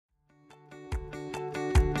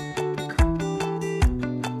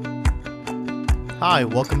Hi,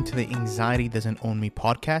 welcome to the Anxiety Doesn't Own Me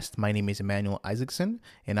podcast. My name is Emmanuel Isaacson,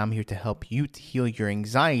 and I'm here to help you to heal your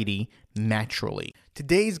anxiety naturally.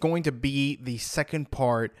 Today is going to be the second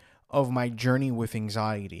part of my journey with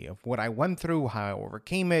anxiety, of what I went through, how I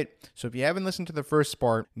overcame it. So if you haven't listened to the first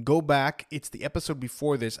part, go back. It's the episode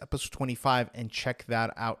before this, episode 25, and check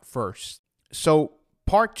that out first. So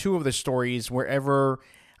part two of the story is wherever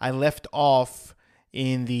I left off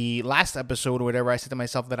in the last episode or whatever. I said to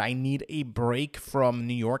myself that I need a break from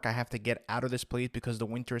New York. I have to get out of this place because the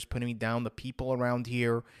winter is putting me down. The people around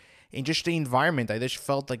here and just the environment, I just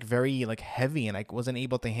felt very heavy and I wasn't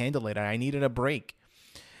able to handle it. I needed a break.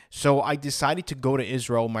 So I decided to go to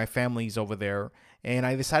Israel. My family's over there. And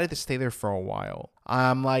I decided to stay there for a while.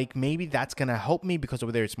 I'm like, maybe that's going to help me because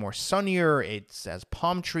over there it's more sunnier. It has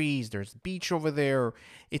palm trees. There's beach over there.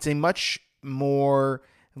 It's a much more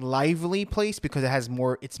lively place because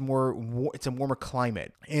it's a warmer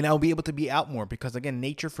climate, and I'll be able to be out more because, again,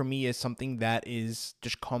 nature for me is something that is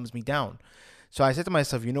just calms me down. So I said to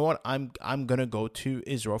myself, you know what, I'm gonna go to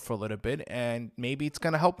Israel for a little bit and maybe it's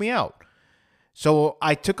gonna help me out. So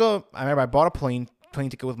I remember I bought a plane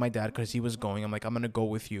ticket with my dad because he was going. I'm like, I'm gonna go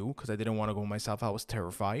with you because I didn't want to go myself. I was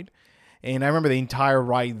terrified. And I remember the entire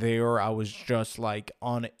ride there, I was just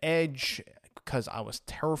on edge because I was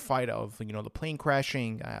terrified of, the plane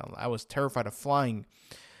crashing. I was terrified of flying.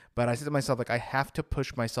 But I said to myself, I have to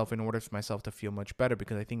push myself in order for myself to feel much better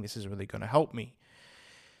because I think this is really going to help me.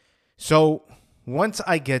 So once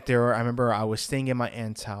I get there, I remember I was staying in my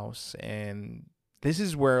aunt's house. And this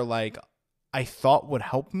is where, I thought would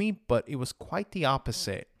help me, but it was quite the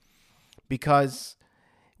opposite. Because,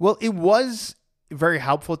 it was very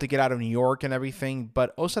helpful to get out of New York and everything.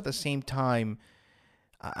 But also at the same time,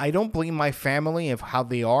 I don't blame my family of how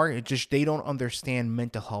they are. It's just they don't understand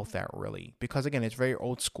mental health that really. Because, again, it's very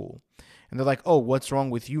old school. And they're like, oh, what's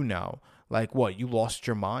wrong with you now? What, you lost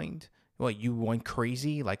your mind? What, you went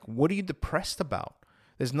crazy? What are you depressed about?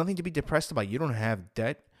 There's nothing to be depressed about. You don't have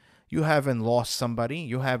debt. You haven't lost somebody.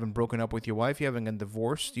 You haven't broken up with your wife. You haven't gotten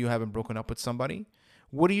divorced. You haven't broken up with somebody.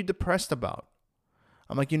 What are you depressed about?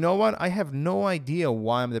 I'm like, you know what? I have no idea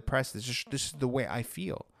why I'm depressed. It's just this is the way I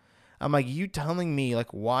feel. I'm like, you telling me,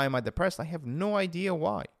 why am I depressed? I have no idea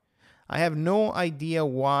why. I have no idea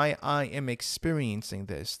why I am experiencing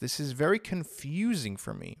this. This is very confusing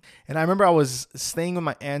for me. And I remember I was staying in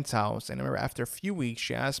my aunt's house, and I remember after a few weeks,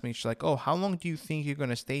 she asked me, she's like, oh, how long do you think you're going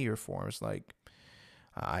to stay here for? I was like,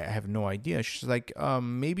 I have no idea. She's like,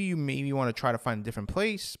 maybe you want to try to find a different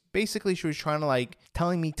place. Basically, she was trying to,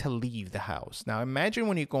 telling me to leave the house. Now, imagine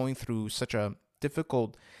when you're going through such a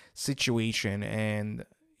difficult situation and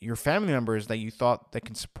your family members that you thought that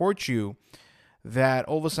can support you, that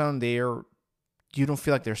all of a sudden you don't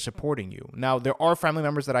feel like they're supporting you. Now, there are family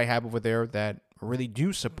members that I have over there that really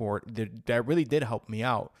do support, that really did help me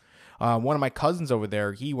out. One of my cousins over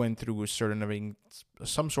there, he went through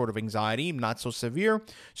some sort of anxiety, not so severe.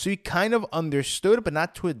 So he kind of understood, but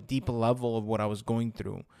not to a deep level of what I was going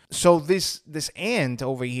through. So this aunt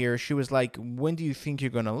over here, she was like, when do you think you're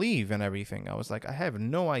going to leave and everything? I was like, I have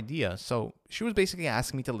no idea. So she was basically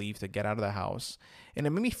asking me to leave, to get out of the house. And it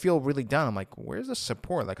made me feel really down. I'm like, where's the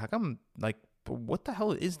support? How come, what the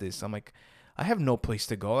hell is this? I'm like, I have no place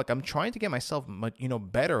to go. I'm trying to get myself,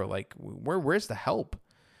 better. Where's the help?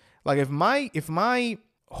 If my,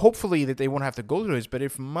 hopefully that they won't have to go through this, but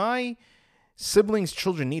if my siblings'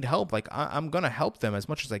 children need help, I'm going to help them as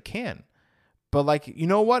much as I can. But you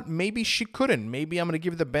know what? Maybe she couldn't. Maybe I'm going to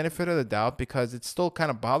give the benefit of the doubt because it still kind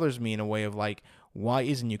of bothers me in a way of why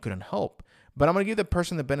isn't you couldn't help? But I'm going to give the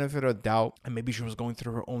person the benefit of the doubt, and maybe she was going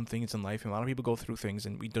through her own things in life, and a lot of people go through things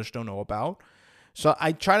and we just don't know about. So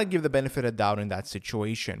I try to give the benefit of the doubt in that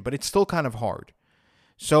situation, but it's still kind of hard.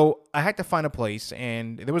 So I had to find a place,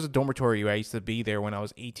 and there was a dormitory where I used to be there when I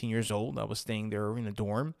was 18 years old. I was staying there in a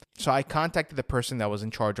dorm. So I contacted the person that was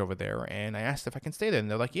in charge over there, and I asked if I can stay there.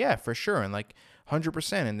 And they're like, yeah, for sure, and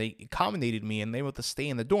 100%. And they accommodated me, and they were able to stay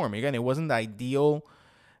in the dorm. Again, it wasn't the ideal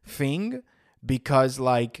thing because,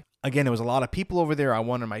 again, there was a lot of people over there. I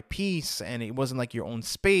wanted my peace, and it wasn't your own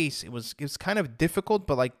space. It was kind of difficult,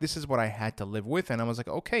 but this is what I had to live with. And I was like,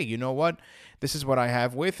 okay, you know what? This is what I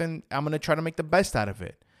have with, and I'm going to try to make the best out of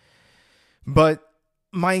it. But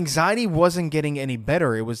my anxiety wasn't getting any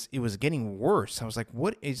better. It was getting worse. I was like,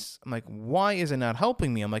 why is it not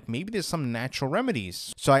helping me? I'm like, maybe there's some natural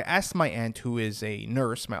remedies. So I asked my aunt, who is a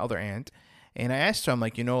nurse, my other aunt, and I asked her, I'm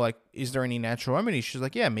like, is there any natural remedies? She's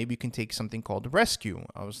like, yeah, maybe you can take something called Rescue.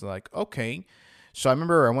 I was like, okay. So I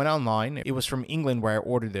remember I went online. It was from England where I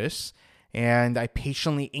ordered this. And I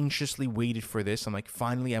patiently, anxiously waited for this. I'm like,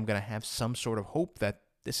 finally, I'm going to have some sort of hope that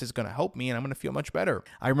this is going to help me and I'm going to feel much better.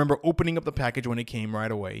 I remember opening up the package when it came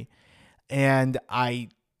right away, and I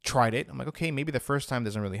tried it. I'm like, okay, maybe the first time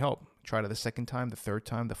doesn't really help. Tried it the second time, the third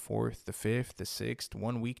time, the fourth, the fifth, the sixth,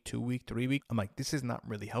 1 week, 2 week, 3 week. I'm like, this is not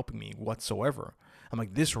really helping me whatsoever. I'm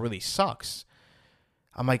like, this really sucks.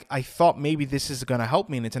 I'm like, I thought maybe this is going to help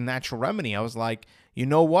me and it's a natural remedy. I was like, you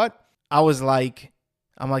know what? I'm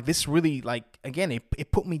like, this really, like, again,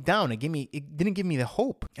 it put me down. It didn't give me the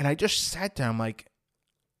hope. And I just sat there. I'm like,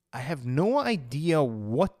 I have no idea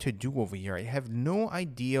what to do over here. I have no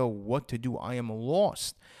idea what to do. I am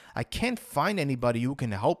lost. I can't find anybody who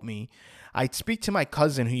can help me. I'd speak to my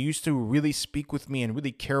cousin who used to really speak with me and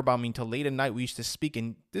really care about me until late at night. We used to speak,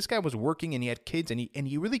 and this guy was working and he had kids and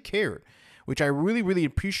he really cared, which I really, really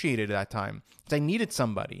appreciated at that time because I needed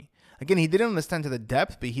somebody. Again, he didn't understand to the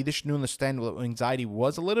depth, but he just knew understand what anxiety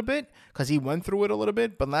was a little bit because he went through it a little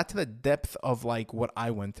bit, but not to the depth of like what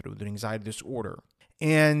I went through, the anxiety disorder.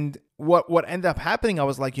 And what ended up happening, I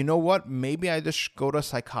was like, you know what? Maybe I just go to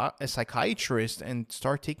a psychiatrist and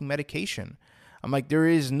start taking medication. I'm like, there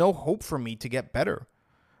is no hope for me to get better.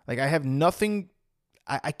 Like, I have nothing.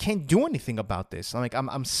 I can't do anything about this.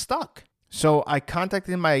 I'm stuck. So I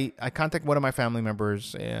contacted one of my family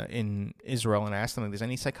members in Israel and I asked him, like, is there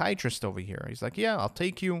any psychiatrist over here? He's like, yeah, I'll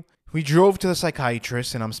take you. We drove to the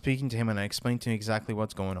psychiatrist and I'm speaking to him and I explained to him exactly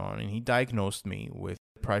what's going on. And he diagnosed me with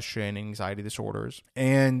depression and anxiety disorders.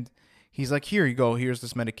 And he's like, here you go. Here's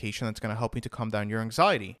this medication that's going to help you to calm down your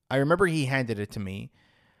anxiety. I remember he handed it to me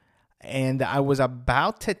and I was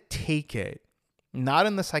about to take it, not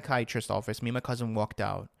in the psychiatrist's office. Me and my cousin walked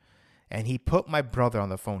out. And he put my brother on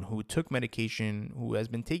the phone who took medication, who has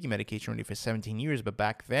been taking medication already for 17 years, but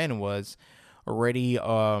back then was already,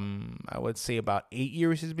 I would say about 8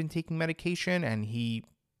 years he's been taking medication, and he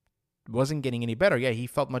wasn't getting any better. Yeah, he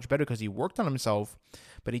felt much better because he worked on himself,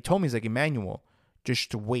 but he told me, he's like, Emmanuel,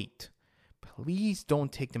 just wait. Please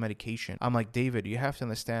don't take the medication. I'm like, David, you have to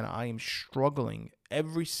understand, I am struggling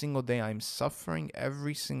every single day. I'm suffering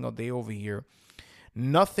every single day over here.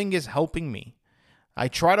 Nothing is helping me. I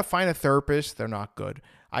try to find a therapist. They're not good.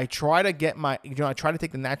 I try to I try to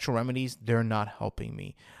take the natural remedies. They're not helping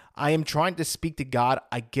me. I am trying to speak to God.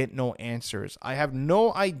 I get no answers. I have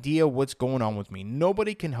no idea what's going on with me.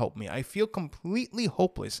 Nobody can help me. I feel completely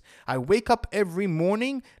hopeless. I wake up every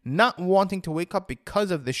morning not wanting to wake up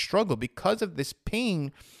because of this struggle, because of this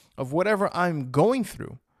pain of whatever I'm going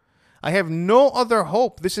through. I have no other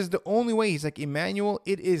hope. This is the only way. He's like, Emmanuel,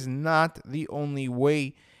 it is not the only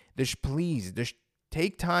way. Please,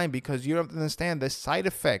 take time because you have to understand the side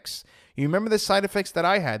effects. You remember the side effects that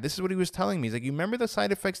I had? This is what he was telling me. He's like, you remember the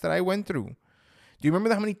side effects that I went through? Do you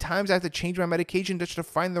remember how many times I had to change my medication just to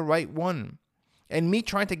find the right one? And me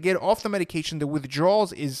trying to get off the medication, the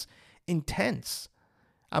withdrawals is intense.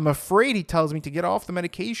 I'm afraid, he tells me, to get off the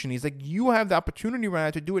medication. He's like, you have the opportunity right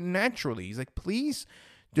now to do it naturally. He's like, please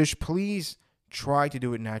try to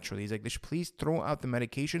do it naturally. He's like, just please throw out the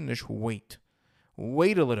medication and just wait.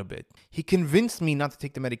 Wait a little bit. He convinced me not to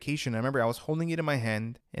take the medication. I remember I was holding it in my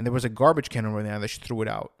hand and there was a garbage can over there and I just threw it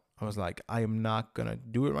out. I was like, I am not going to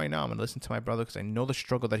do it right now. I'm going to listen to my brother because I know the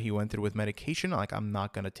struggle that he went through with medication. Like, I'm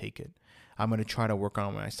not going to take it. I'm going to try to work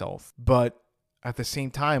on it myself. But at the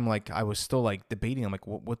same time, like, I was still like debating. I'm like,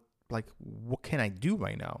 what can I do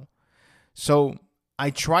right now? So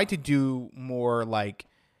I tried to do more like,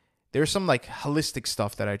 there's some like holistic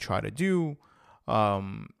stuff that I try to do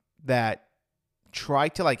that try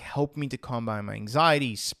to like help me to calm down my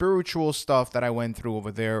anxiety, spiritual stuff that I went through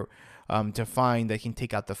over there to find that can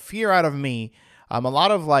take out the fear out of me. It's a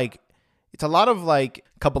lot of like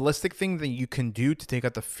Kabbalistic things that you can do to take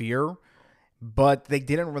out the fear, but they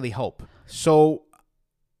didn't really help. So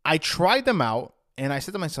I tried them out and I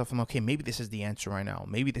said to myself, okay, maybe this is the answer right now.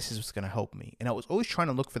 Maybe this is what's going to help me. And I was always trying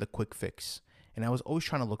to look for the quick fix. And I was always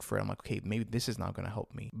trying to look for it. I'm like, okay, maybe this is not going to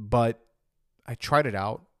help me. But I tried it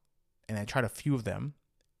out. And I tried a few of them,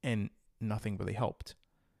 and nothing really helped.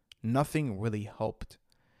 Nothing really helped.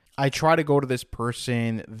 I try to go to this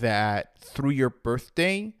person that through your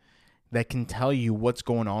birthday that can tell you what's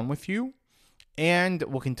going on with you and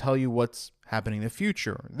can tell you what's happening in the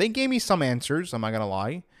future. They gave me some answers. I'm not going to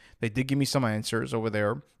lie. They did give me some answers over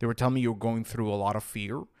there. They were telling me you were going through a lot of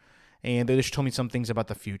fear. And they just told me some things about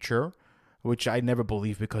the future, which I never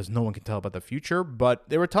believed because no one can tell about the future. But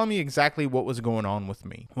they were telling me exactly what was going on with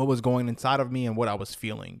me, what was going inside of me and what I was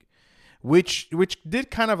feeling, which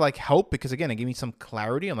did kind of like help because again, it gave me some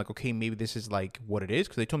clarity. I'm like, okay, maybe this is like what it is,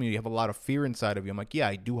 because they told me you have a lot of fear inside of you. I'm like, yeah,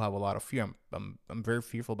 I do have a lot of fear. I'm very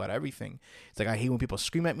fearful about everything. It's like I hate when people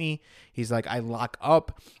scream at me. He's like, I lock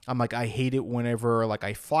up. I'm like, I hate it whenever like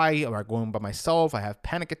I fly or I go in by myself. I have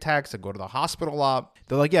panic attacks. I go to the hospital a lot.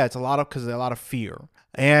 They're like, yeah, it's because there's a lot of fear.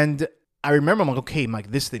 And I remember I'm like, okay, I'm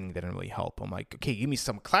like, this thing didn't really help. I'm like, okay, give me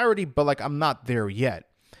some clarity, but like I'm not there yet.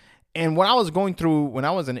 And when I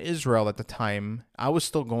was in Israel at the time, I was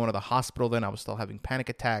still going to the hospital then. I was still having panic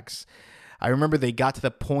attacks. I remember they got to the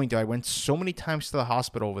point that I went so many times to the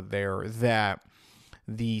hospital over there that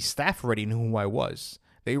the staff already knew who I was.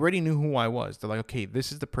 They already knew who I was. They're like, okay,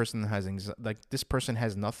 this is the person that has this person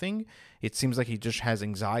has nothing. It seems like he just has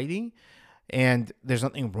anxiety. And there's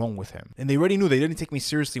nothing wrong with him. And they already knew. They didn't take me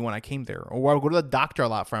seriously when I came there. Or I would go to the doctor a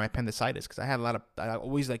lot for my appendicitis because I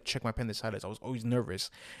always like check my appendicitis. I was always nervous.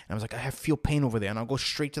 And I was like, I feel pain over there. And I'll go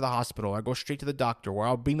straight to the hospital. I go straight to the doctor, or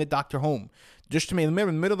I'll bring the doctor home. Just to me, in the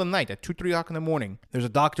middle of the night at 2, 3 o'clock in the morning, there's a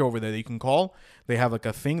doctor over there that you can call. They have like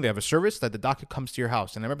they have a service that the doctor comes to your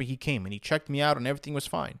house. And I remember he came and he checked me out and everything was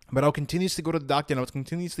fine. But I'll continuously go to the doctor and I was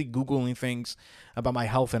continuously Googling things about my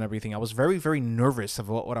health and everything. I was very, very nervous of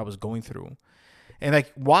what I was going through. And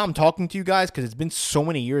like while I'm talking to you guys, because it's been so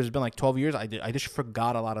many years, it's been like 12 years, I just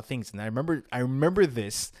forgot a lot of things. And I remember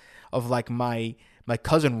this of like my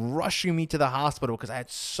cousin rushing me to the hospital because I had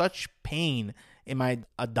such pain in my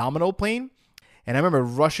abdominal plane. And I remember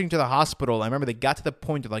rushing to the hospital. I remember they got to the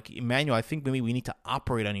point of like, Emmanuel, I think maybe we need to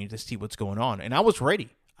operate on you to see what's going on. And I was ready.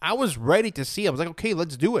 I was ready to see. I was like, okay,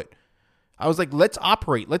 let's do it. I was like, let's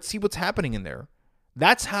operate. Let's see what's happening in there.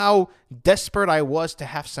 That's how desperate I was to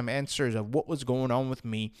have some answers of what was going on with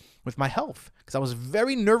me, with my health. Because I was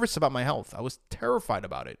very nervous about my health. I was terrified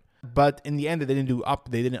about it. But in the end, they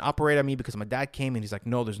didn't operate on me because my dad came and he's like,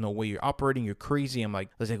 no, there's no way you're operating. You're crazy. I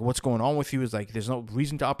was like, what's going on with you? It's like, there's no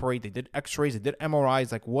reason to operate. They did x-rays. They did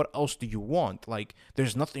MRIs. Like, what else do you want? Like,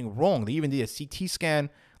 there's nothing wrong. They even did a CT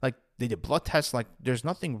scan. Like, they did blood tests. Like, there's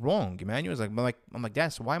nothing wrong. Emmanuel's like, I'm like, Dad,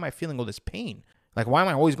 so why am I feeling all this pain? Like, why am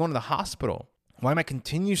I always going to the hospital? Why am I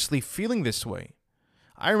continuously feeling this way?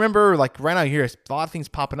 I remember, like, right now here, a lot of things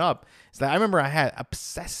popping up. It's that I remember I had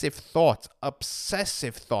obsessive thoughts.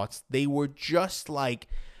 They were just, like,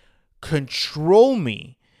 control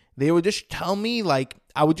me. They would just tell me, like,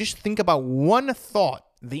 I would just think about one thought.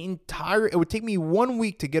 It would take me 1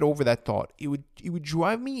 week to get over that thought. It would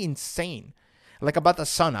drive me insane. Like about the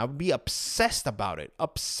sun, I would be obsessed about it.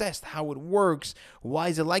 Obsessed how it works. Why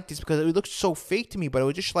is it like this? Because it would look so fake to me, but it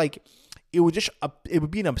would just like... it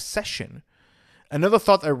would be an obsession. Another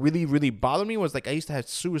thought that really, really bothered me was like I used to have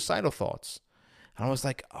suicidal thoughts. And I was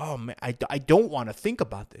like, oh man, I don't want to think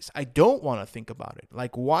about this. I don't want to think about it.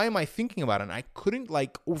 Like, why am I thinking about it? And I couldn't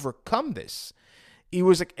like overcome this. It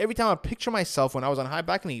was like every time I picture myself when I was on high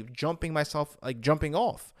balcony, jumping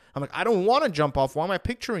off. I'm like, I don't want to jump off. Why am I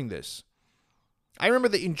picturing this? I remember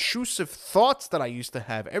the intrusive thoughts that I used to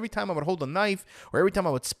have every time I would hold a knife or every time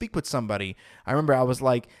I would speak with somebody. I remember I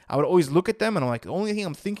would always look at them and I'm like, the only thing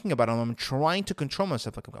I'm thinking about, I'm trying to control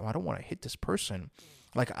myself. Like, oh, I don't want to hit this person.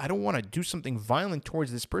 Like, I don't want to do something violent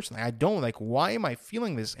towards this person. I don't. Like, why am I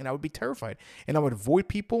feeling this? And I would be terrified. And I would avoid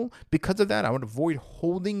people because of that. I would avoid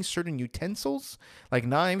holding certain utensils, like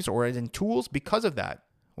knives or as in tools, because of that.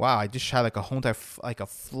 Wow, I just had like a whole entire, like a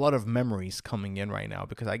flood of memories coming in right now.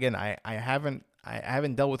 Because again, I haven't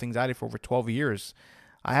dealt with anxiety for over 12 years.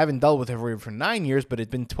 I haven't dealt with it for 9 years, but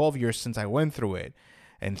it's been 12 years since I went through it.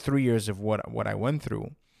 And 3 years of what I went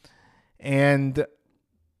through. And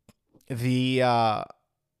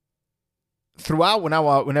throughout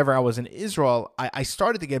whenever I was in Israel, I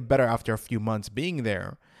started to get better after a few months being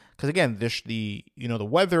there. Because again, the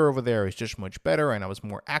weather over there is just much better, and I was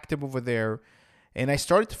more active over there, and I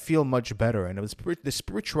started to feel much better. And it was the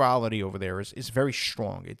spirituality over there is very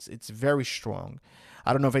strong. It's very strong.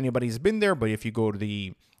 I don't know if anybody's been there, but if you go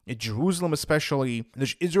to Jerusalem especially,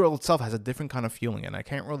 Israel itself has a different kind of feeling, and I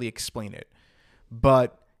can't really explain it,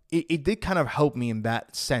 but it did kind of help me in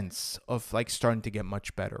that sense of like starting to get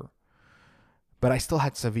much better. But I still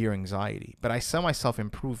had severe anxiety. But I saw myself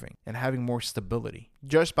improving and having more stability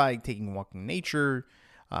just by taking a walk in nature,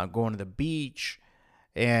 going to the beach,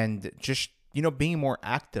 and just, being more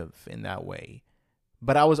active in that way.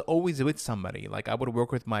 But I was always with somebody. Like I would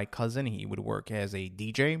work with my cousin. He would work as a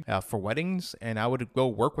DJ for weddings, and I would go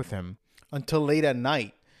work with him until late at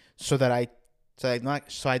night so I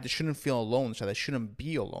shouldn't feel alone, so that I shouldn't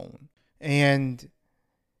be alone. And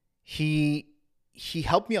he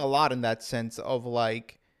helped me a lot in that sense of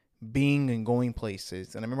like being and going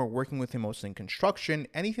places. And I remember working with him mostly in construction,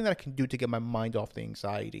 anything that I can do to get my mind off the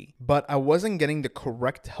anxiety. But I wasn't getting the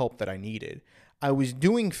correct help that I needed. I was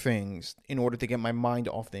doing things in order to get my mind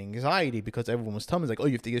off the anxiety because everyone was telling me, like, oh,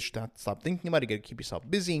 you have to stop thinking about it, you got to keep yourself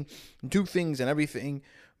busy, do things and everything.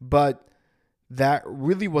 But that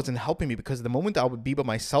really wasn't helping me, because the moment I would be by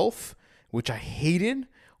myself, which I hated,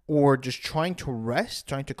 or just trying to rest,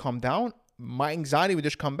 trying to calm down, my anxiety would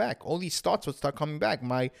just come back. All these thoughts would start coming back.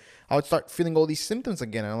 I would start feeling all these symptoms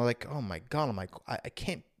again. And I'm like, oh my God, I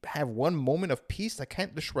can't have one moment of peace. I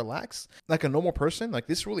can't just relax like a normal person. Like,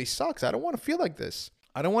 this really sucks. I don't want to feel like this.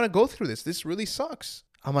 I don't want to go through this. This really sucks.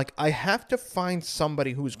 I'm like, I have to find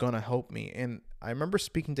somebody who's going to help me. And I remember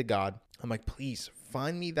speaking to God. I'm like, please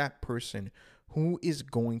find me that person who is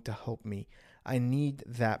going to help me. I need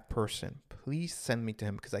that person. Please send me to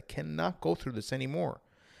him, because I cannot go through this anymore.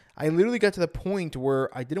 I literally got to the point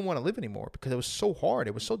where I didn't want to live anymore because it was so hard.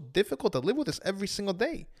 It was so difficult to live with this every single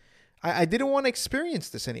day. I didn't want to experience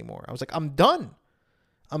this anymore. I was like, I'm done.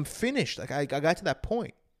 I'm finished. Like, I got to that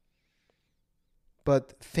point.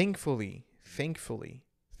 But thankfully,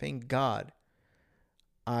 thank God,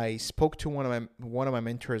 I spoke to one of my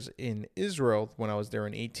mentors in Israel when I was there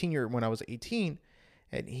when I was 18,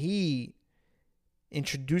 and he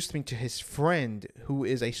introduced me to his friend who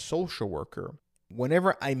is a social worker.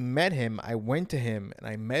 Whenever I met him, I went to him and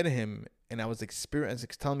I met him, and I was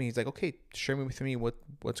telling me, he's like, okay, share with me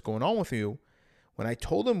what's going on with you. When I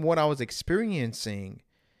told him what I was experiencing,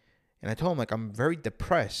 and I told him, like, I'm very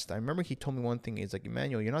depressed. I remember he told me one thing. He's like,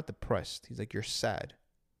 Emmanuel, you're not depressed. He's like, you're sad.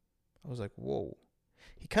 I was like, whoa.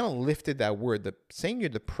 He kind of lifted that word. Saying you're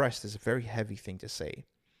depressed is a very heavy thing to say.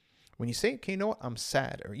 When you say, okay, you know what, I'm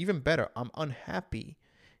sad, or even better, I'm unhappy,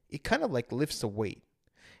 it kind of like lifts the weight.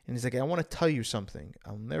 And he's like, I want to tell you something.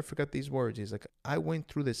 I'll never forget these words. He's like, I went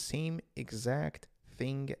through the same exact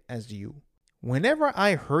thing as you. Whenever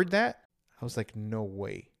I heard that, I was like, no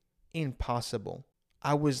way. Impossible.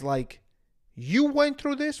 I was like, you went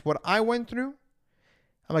through this, what I went through?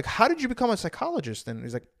 I'm like, how did you become a psychologist? And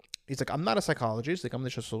he's like, I'm not a psychologist. Like, I'm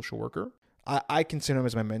just a social worker. I consider him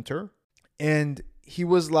as my mentor. And he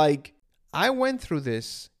was like, I went through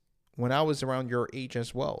this when I was around your age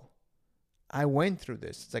as well. I went through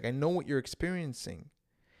this. It's like, I know what you're experiencing.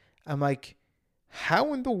 I'm like,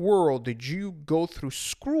 how in the world did you go through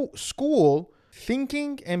school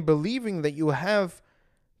thinking and believing that you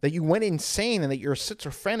went insane and that you're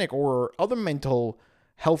schizophrenic or other mental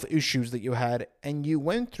health issues that you had, and you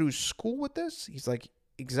went through school with this? He's like,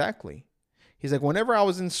 exactly. He's like, whenever I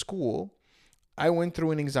was in school, I went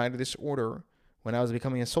through an anxiety disorder when I was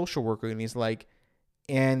becoming a social worker. And he's like,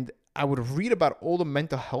 and I would read about all the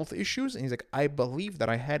mental health issues. And he's like, I believe that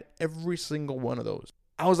I had every single one of those.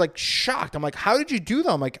 I was like shocked. I'm like, how did you do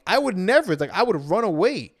that? I'm like, I would never. It's like, I would run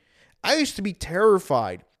away. I used to be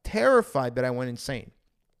terrified that I went insane,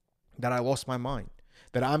 that I lost my mind,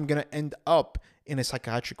 that I'm going to end up in a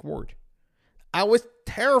psychiatric ward. I was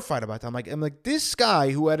terrified about that. I'm like, this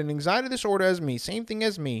guy who had an anxiety disorder as me, same thing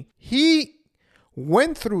as me, he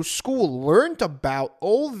went through school, learned about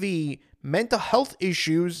all the mental health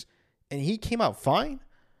issues, and he came out fine.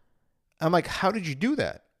 I'm like, how did you do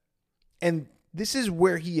that? And this is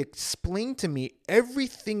where he explained to me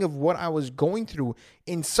everything of what I was going through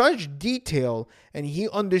in such detail, and he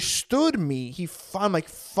understood me. I'm like,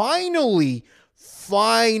 finally,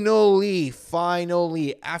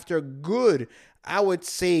 after a good, I would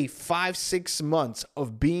say 5-6 months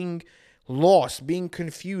of being lost, being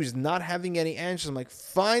confused, not having any answers, I'm like,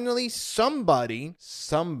 finally somebody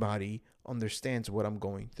understands what I'm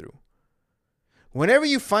going through. Whenever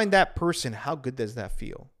you find that person, how good does that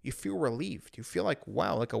feel? You feel relieved. You feel like,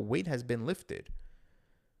 wow, like a weight has been lifted.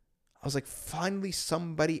 I was like, finally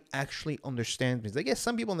somebody actually understands me. It's like, yes,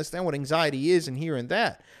 some people understand what anxiety is and here and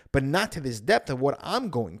that, but not to this depth of what I'm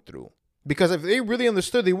going through. Because if they really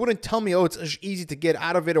understood, they wouldn't tell me, oh, it's easy to get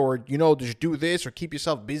out of it, or, just do this, or keep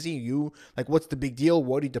yourself busy. Like, what's the big deal?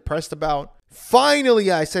 What are you depressed about?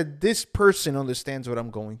 Finally, I said, this person understands what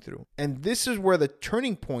I'm going through. And this is where the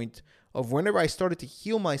turning point of whenever I started to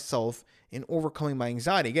heal myself in overcoming my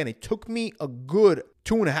anxiety. Again, it took me a good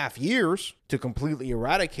 2.5 years to completely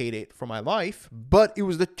eradicate it from my life, but it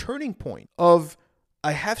was the turning point of,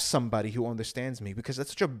 I have somebody who understands me, because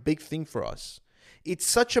that's such a big thing for us. It's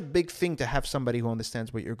such a big thing to have somebody who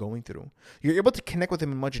understands what you're going through. You're able to connect with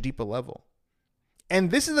them on a much deeper level.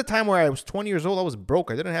 And this is the time where I was 20 years old. I was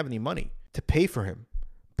broke. I didn't have any money to pay for him.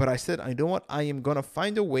 But I said, I know what? I am going to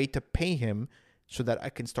find a way to pay him so that I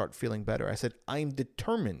can start feeling better. I said, I am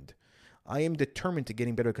determined. to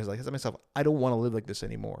getting better, because like I said to myself, I don't want to live like this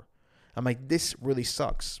anymore. I'm like, this really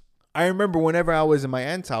sucks. I remember whenever I was in my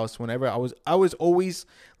aunt's house, whenever I was always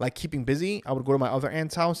like keeping busy. I would go to my other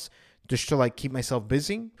aunt's house just to like keep myself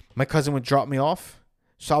busy. My cousin would drop me off.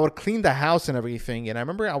 So I would clean the house and everything. And I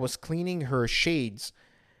remember I was cleaning her shades.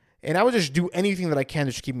 And I would just do anything that I can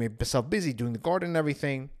to just keep myself busy, doing the garden and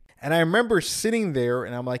everything. And I remember sitting there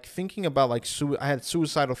and I'm like thinking about like, I had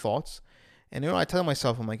suicidal thoughts. And, I tell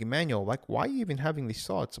myself, I'm like, Emmanuel, like, why are you even having these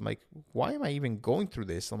thoughts? I'm like, why am I even going through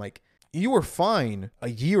this? I'm like, you were fine a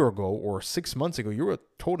year ago or 6 months ago. You were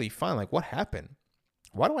totally fine. Like, what happened?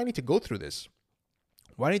 Why do I need to go through this?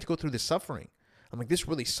 Why do I need to go through this suffering? I'm like, this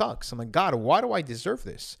really sucks. I'm like, God, why do I deserve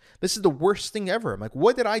this? This is the worst thing ever. I'm like,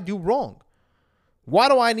 what did I do wrong? Why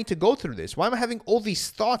do I need to go through this? Why am I having all these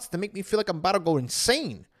thoughts that make me feel like I'm about to go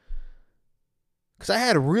insane? Because I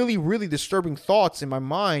had really, really disturbing thoughts in my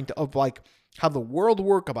mind of like how the world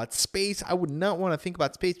worked, about space. I would not want to think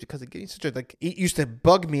about space because it used to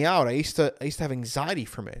bug me out. I used to have anxiety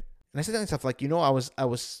from it. And I said to myself, like, I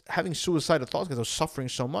was having suicidal thoughts because I was suffering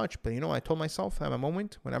so much. But I told myself at a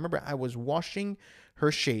moment when I remember I was washing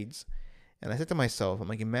her shades, and I said to myself, I'm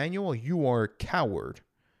like, Emmanuel, you are a coward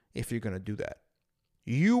if you're gonna do that.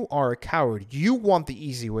 You are a coward. You want the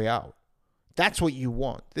easy way out. That's what you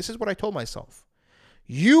want. This is what I told myself.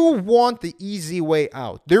 You want the easy way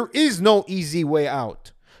out. There is no easy way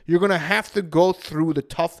out. You're going to have to go through the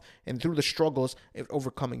tough and through the struggles of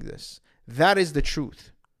overcoming this. That is the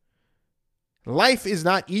truth. Life is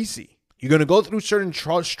not easy. You're going to go through certain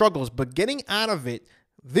struggles, but getting out of it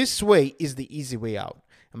this way is the easy way out.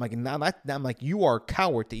 I'm like, you are a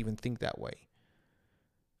coward to even think that way.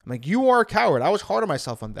 I'm like, you are a coward. I was hard on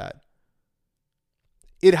myself on that.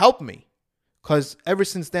 It helped me because ever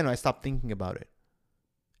since then, I stopped thinking about it.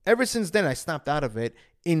 Ever since then, I snapped out of it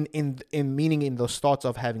in those thoughts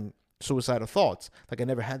of having suicidal thoughts. Like I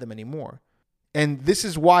never had them anymore. And this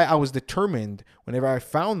is why I was determined whenever I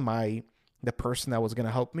found the person that was going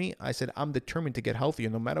to help me. I said, I'm determined to get healthier.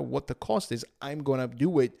 No matter what the cost is, I'm going to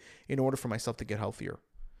do it in order for myself to get healthier.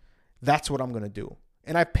 That's what I'm going to do.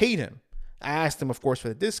 And I paid him. I asked him, of course, for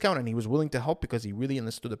the discount, and he was willing to help because he really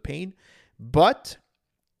understood the pain. But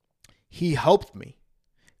he helped me.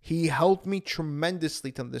 He helped me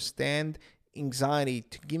tremendously to understand anxiety,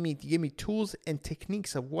 to give me tools and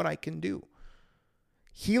techniques of what I can do.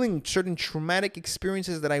 Healing certain traumatic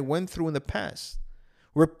experiences that I went through in the past.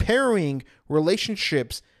 Repairing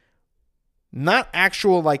relationships, not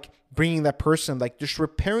actual like bringing that person, like just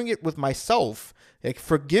repairing it with myself, like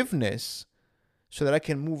forgiveness, so that I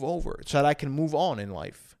can move over, so that I can move on in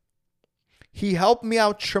life. He helped me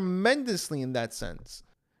out tremendously in that sense,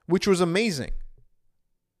 which was amazing.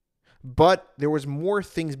 But there was more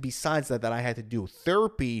things besides that I had to do.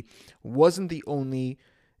 Therapy wasn't the only,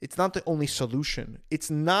 it's not the only solution. It's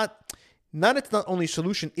not only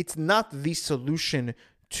solution. It's not the solution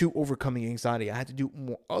to overcoming anxiety. I had to do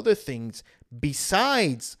more other things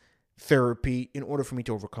besides therapy in order for me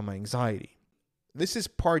to overcome my anxiety. This is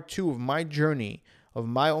part 2 of my journey of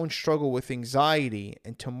my own struggle with anxiety.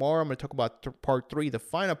 And tomorrow I'm going to talk about part 3, the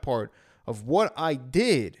final part of what I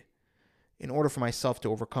did in order for myself to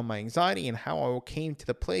overcome my anxiety and how I came to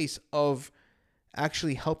the place of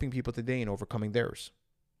actually helping people today in overcoming theirs.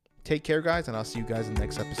 Take care, guys, and I'll see you guys in the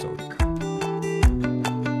next episode.